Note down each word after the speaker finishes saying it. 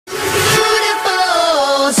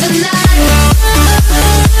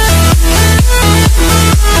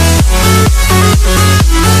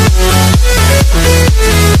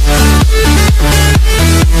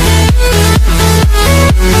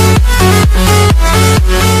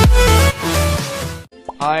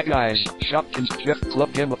Hi guys, Shopkins Chef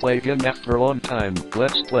Club gameplay again after a long time.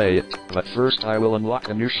 Let's play it, but first I will unlock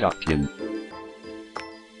a new Shopkin.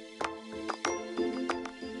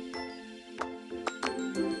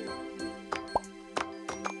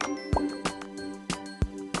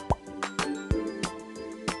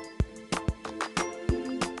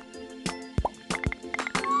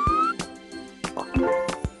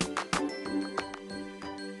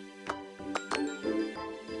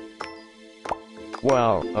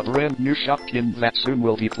 Wow, a brand new Shopkin that soon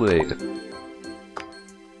will be played.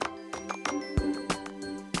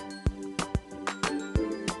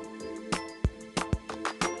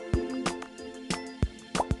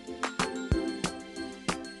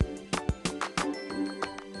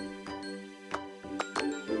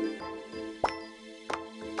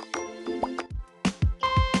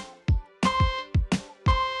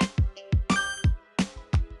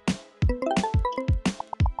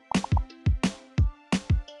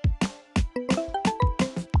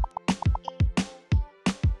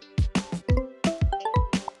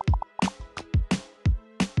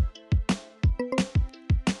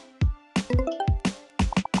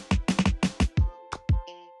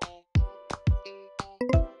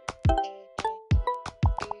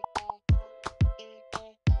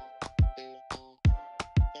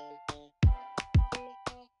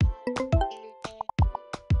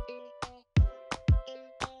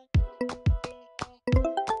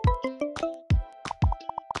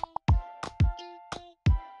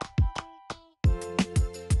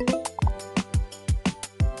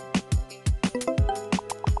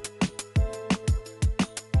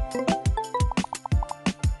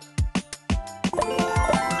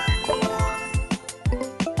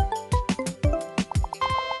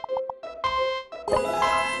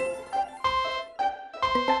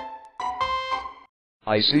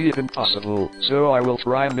 I see it impossible, so I will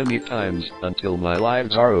try many times, until my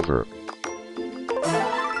lives are over.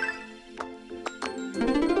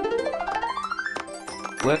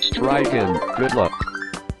 Let's try again, good luck.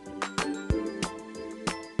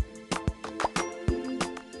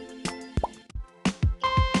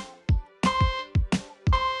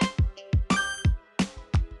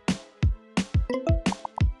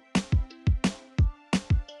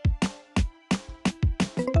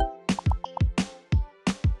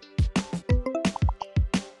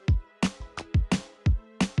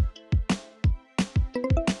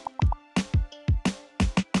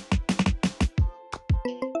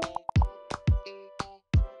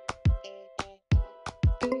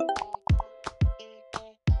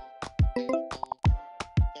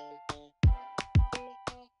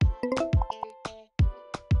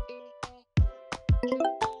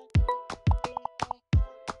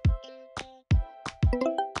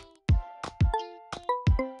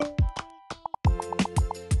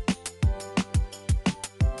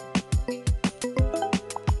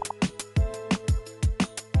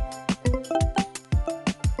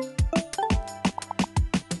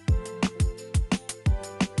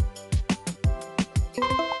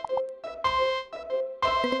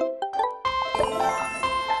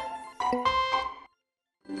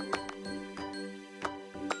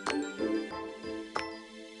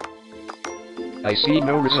 I see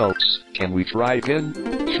no results. Can we try again?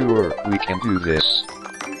 Sure, we can do this.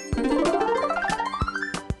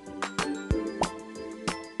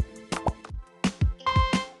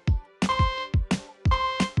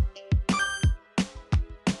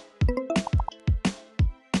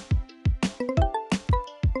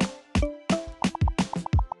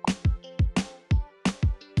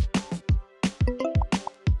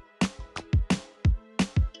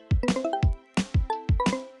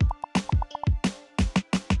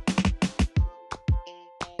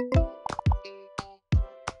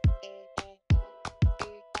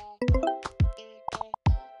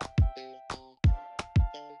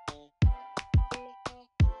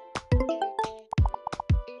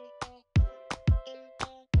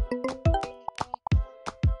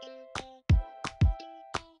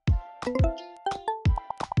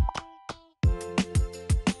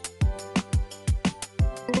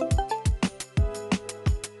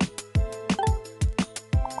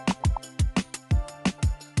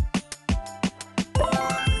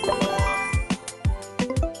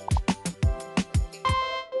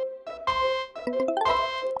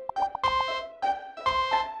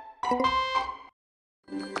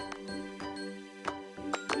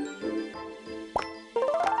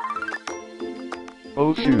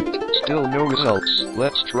 Oh shoot, still no results.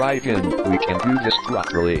 Let's try again. We can do this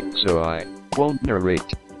properly, so I won't narrate.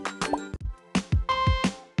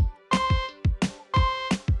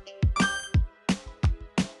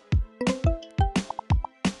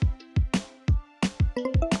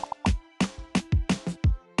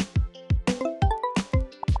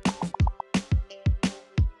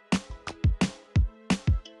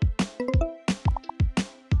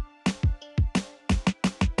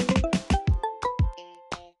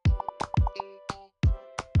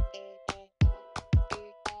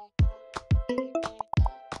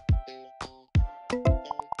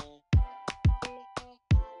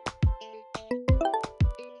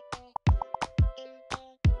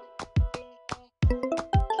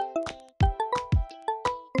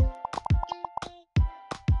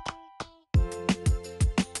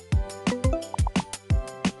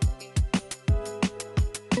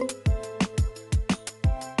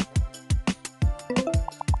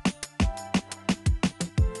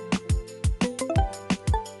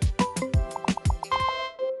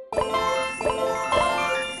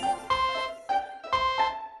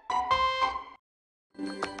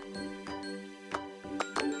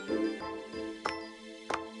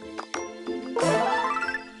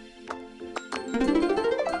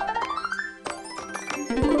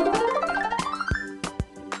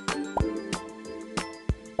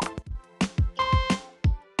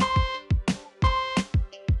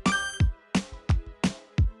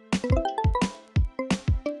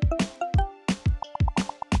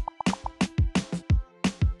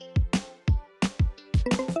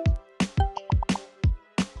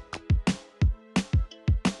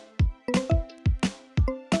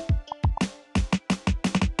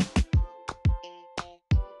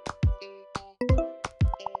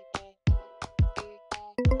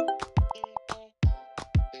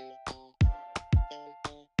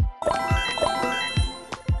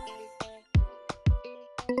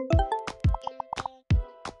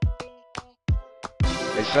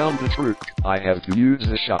 found the trick. I have to use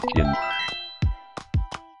the Shopkin.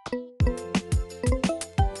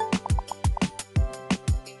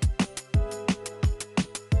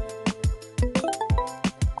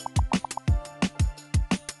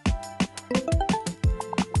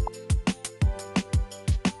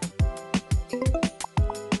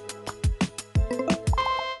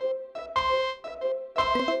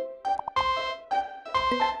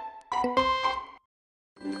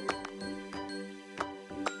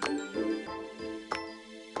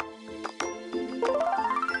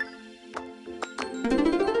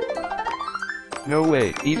 No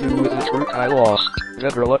way, even with the trick I lost.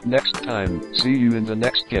 Better luck next time. See you in the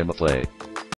next gameplay.